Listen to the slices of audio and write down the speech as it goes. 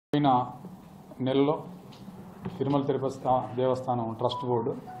పోయిన నెలలో తిరుమల తిరుపతి దేవస్థానం trust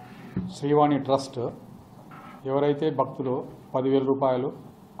board Srivani trust ఎవరైతే భక్తులు 10,000 రూపాయలు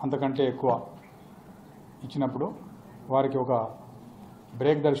అంతకంటే ఎక్కువ ఇచ్చినప్పుడు వారికి ఒక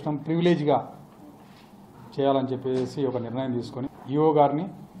బ్రేక్ దర్శనం ప్రివిలేజ్గా చేయాలని చెప్పేసి ఒక నిర్ణయం తీసుకొని ఈఓ గారిని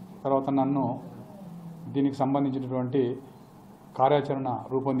తర్వాత నన్ను దీనికి సంబంధించినటువంటి కార్యాచరణ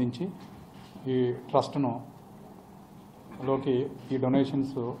రూపొందించి ఈ ట్రస్ట్ను లోకి ఈ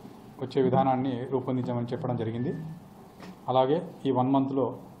డొనేషన్స్ వచ్చే విధానాన్ని రూపొందించామని చెప్పడం జరిగింది. అలాగే ఈ 1 మంత్లో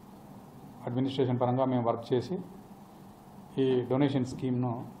అడ్మినిస్ట్రేషన్ పరంగా మేము వర్క్ చేసి ఈ డొనేషన్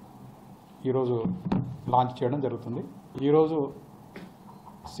స్కీమ్ను ఈరోజు లాంచ్ చేయడం జరుగుతుంది. ఈరోజు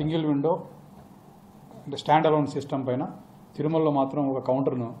సింగిల్ విండో అంటే స్టాండ్ అలోన్ సిస్టమ్ పైన తిరుమలలో మాత్రం ఒక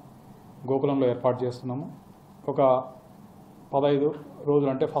కౌంటర్ను గోకులంలో ఏర్పాటు చేస్తున్నాము. ఒక 15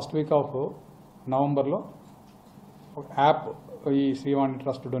 రోజులు అంటే ఫస్ట్ వీక్ ఆఫ్ నవంబర్లో ఒక యాప్ ఈ శ్రీవాణి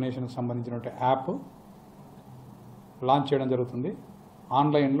ట్రస్ట్ డొనేషన్కి సంబంధించినటువంటి యాప్ లాంచ్ చేయడం జరుగుతుంది.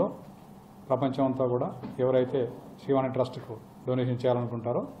 ఆన్లైన్లో ప్రపంచం అంతా కూడా ఎవరైతే శ్రీవాణి ట్రస్ట్కు డొనేషన్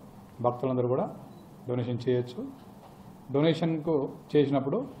చేయాలనుకుంటారో భక్తులందరూ కూడా డొనేషన్ చేయొచ్చు. డొనేషన్కు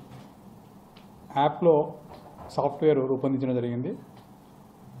చేసినప్పుడు యాప్లో సాఫ్ట్వేర్ రూపొందించడం జరిగింది.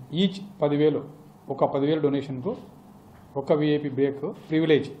 ఈచ్ 10,000 ఒక 10,000 డొనేషన్కు ఒక విఐపి బ్రేక్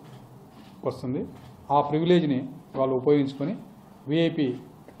ప్రివిలేజ్ వస్తుంది. ఆ ప్రివిలేజ్ని వాళ్ళు ఉపయోగించుకొని విఐపి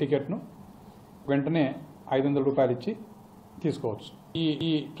టికెట్ను వెంటనే 500 రూపాయలు ఇచ్చి తీసుకోవచ్చు.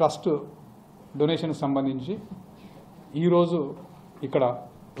 ఈ ట్రస్ట్ డొనేషన్కి సంబంధించి ఈరోజు ఇక్కడ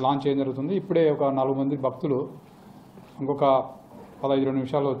లాంచ్ చేయడం జరుగుతుంది. ఇప్పుడే ఒక 4 మంది భక్తులు ఇంకొక 15-20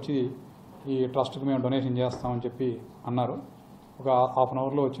 నిమిషాల్లో వచ్చి ఈ ట్రస్ట్కి మేము డొనేషన్ చేస్తామని చెప్పి అన్నారు. ఒక హాఫ్ అన్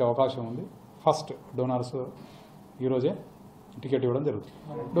అవర్లో వచ్చే అవకాశం ఉంది. ఫస్ట్ డోనర్స్ ఈరోజే టికెట్ ఇవ్వడం జరుగుతుంది.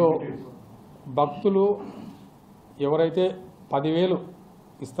 ఇప్పుడు భక్తులు ఎవరైతే 10,000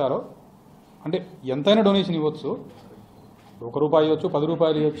 ఇస్తారో అంటే ఎంతైనా డొనేషన్ ఇవ్వచ్చు. ₹1 ఇవ్వచ్చు,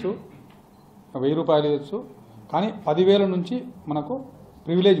 ₹10 ఇవ్వచ్చు, ₹1,000 ఇవ్వచ్చు. కానీ 10,000 నుంచి మనకు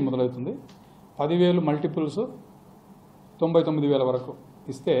ప్రివిలేజ్ మొదలవుతుంది. 10,000 మల్టిపుల్స్ 99,000 వరకు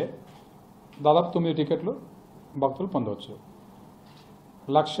ఇస్తే దాదాపు 9 టికెట్లు భక్తులు పొందవచ్చు.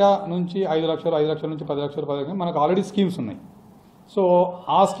 1,00,000 నుంచి 5,00,000, 5,00,000 నుంచి 10,00,000, 10,00,000 మనకు ఆల్రెడీ స్కీమ్స్ ఉన్నాయి. సో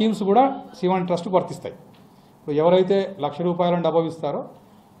ఆ స్కీమ్స్ కూడా శ్రీవాణి ట్రస్ట్కి వర్తిస్తాయి. ఇప్పుడు ఎవరైతే ₹1,00,000 అబవ్ ఇస్తారో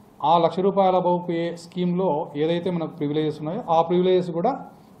ఆ ₹1,00,000 అబవ్ స్కీమ్లో ఏదైతే మనకు ప్రివిలేజెస్ ఉన్నాయో ఆ ప్రివిలేజెస్ కూడా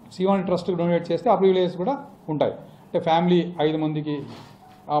శ్రీవాణి ట్రస్ట్కి డొనేట్ చేస్తే ఆ ప్రివిలేజెస్ కూడా ఉంటాయి. అంటే ఫ్యామిలీ 5 మందికి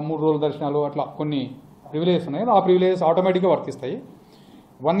 3 రోజుల దర్శనాలు అట్లా కొన్ని ప్రివిలేజెస్ ఉన్నాయి. ఆ ప్రివిలేజెస్ ఆటోమేటిక్గా వర్తిస్తాయి.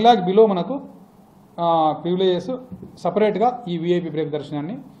 1 lakh బిలో మనకు ప్రివిలేజెస్ సపరేట్గా ఈ విఐపి బ్రేక్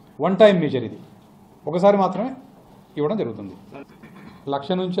దర్శనాన్ని 1 టైం మెజర్ ఇది ఒకసారి మాత్రమే ఇవ్వడం జరుగుతుంది.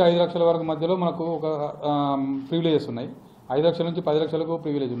 1,00,000 నుంచి 5,00,000 వరకు మధ్యలో మనకు ఒక ప్రివిలేజెస్ ఉన్నాయి. 5,00,000 నుంచి 10,00,000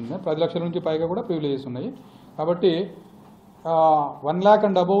 ప్రివిలేజ్ ఉన్నాయి. 10,00,000 నుంచి పైగా కూడా ప్రివిలేజెస్ ఉన్నాయి. కాబట్టి 1 lakh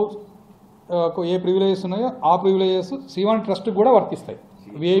and above A privileges ఉన్నాయో ఆ ప్రివిలేజెస్ శ్రీవాణి ట్రస్ట్కి కూడా వర్తిస్తాయి.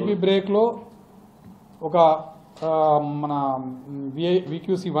 విఐపి బ్రేక్లో ఒక మన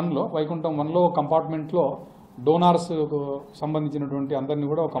విక్యూసీ 1లో వైకుంఠం 1లో కంపార్ట్మెంట్లో డోనార్స్కు సంబంధించినటువంటి అందరినీ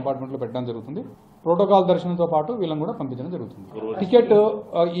కూడా ఒక కంపార్ట్మెంట్లో పెట్టడం జరుగుతుంది. ప్రోటోకాల్ దర్శనంతో పాటు వీళ్ళని కూడా పంపించడం జరుగుతుంది. టికెట్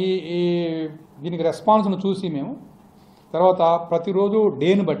ఈ దీనికి రెస్పాన్స్ను చూసి మేము తర్వాత ప్రతిరోజు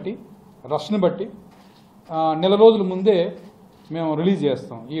డేని బట్టి రష్ని బట్టి నెల రోజుల ముందే మేము రిలీజ్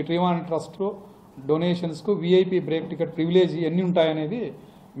చేస్తాం. ఈ Srivani trust డొనేషన్స్కు VIP break ticket privilege ఎన్ని ఉంటాయనేది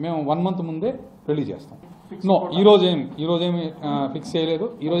మేము 1 month ముందే రిలీజ్ చేస్తాం. ఈరోజేమి ఫిక్స్ చేయలేదు.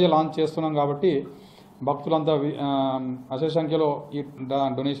 ఈరోజే లాంచ్ చేస్తున్నాం కాబట్టి భక్తులంతా అశేష సంఖ్యలో ఈ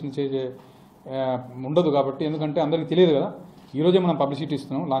డొనేషన్ చేసే ఉండదు కాబట్టి, ఎందుకంటే అందరికీ తెలియదు కదా. ఈరోజే మనం పబ్లిసిటీ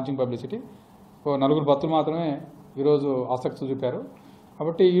ఇస్తున్నాం, లాంచింగ్ పబ్లిసిటీ. 4 భక్తులు మాత్రమే ఈరోజు ఆసక్తి చూపారు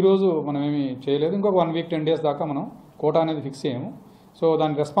కాబట్టి ఈరోజు మనం ఏమీ చేయలేదు. ఇంకొక 1 week 10 days దాకా మనం కోటా అనేది ఫిక్స్ చేయము. సో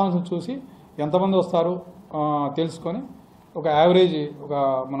దాని రెస్పాన్స్ చూసి ఎంతమంది వస్తారు తెలుసుకొని ఒక యావరేజ్ ఒక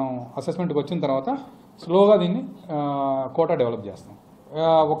మనం అసెస్మెంట్కి వచ్చిన తర్వాత స్లోగా దీన్ని కోటా డెవలప్ చేస్తాం.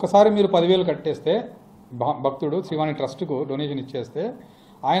 ఒక్కసారి మీరు 10,000 కట్టేస్తే భక్తుడు శ్రీవాణి ట్రస్ట్కు డొనేషన్ ఇచ్చేస్తే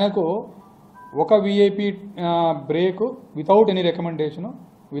ఆయనకు ఒక VIP break without any recommendation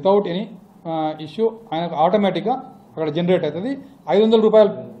without any issue ఆయనకు ఆటోమేటిక్గా అక్కడ జనరేట్ అవుతుంది. 500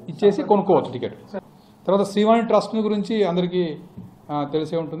 రూపాయలు ఇచ్చేసి కొనుక్కోవచ్చు టికెట్. తర్వాత శ్రీవాణి ట్రస్ట్ గురించి అందరికీ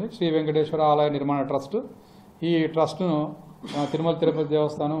తెలిసే ఉంటుంది. శ్రీ వెంకటేశ్వర ఆలయ నిర్మాణ ట్రస్ట్. ఈ ట్రస్ట్ను తిరుమల తిరుపతి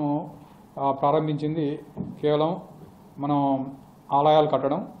దేవస్థానం ప్రారంభించింది కేవలం మనం ఆలయాలు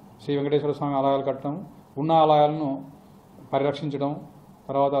కట్టడం, శ్రీ వెంకటేశ్వర స్వామి ఆలయాలు కట్టడం, ఉన్న ఆలయాలను పరిరక్షించడం,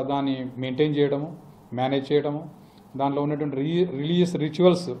 తర్వాత దాన్ని మెయింటైన్ చేయడము, మేనేజ్ చేయడము, దాంట్లో ఉన్నటువంటి రిలీజియస్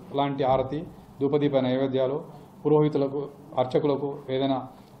రిచువల్స్ లాంటి ఆరతి, ధూపదీప నైవేద్యాలు, పురోహితులకు, అర్చకులకు ఏదైనా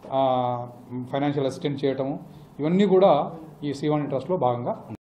ఫైనాన్షియల్ అసిస్టెంట్ చేయటము, ఇవన్నీ కూడా ఈ శ్రీవాణి ట్రస్ట్లో భాగంగా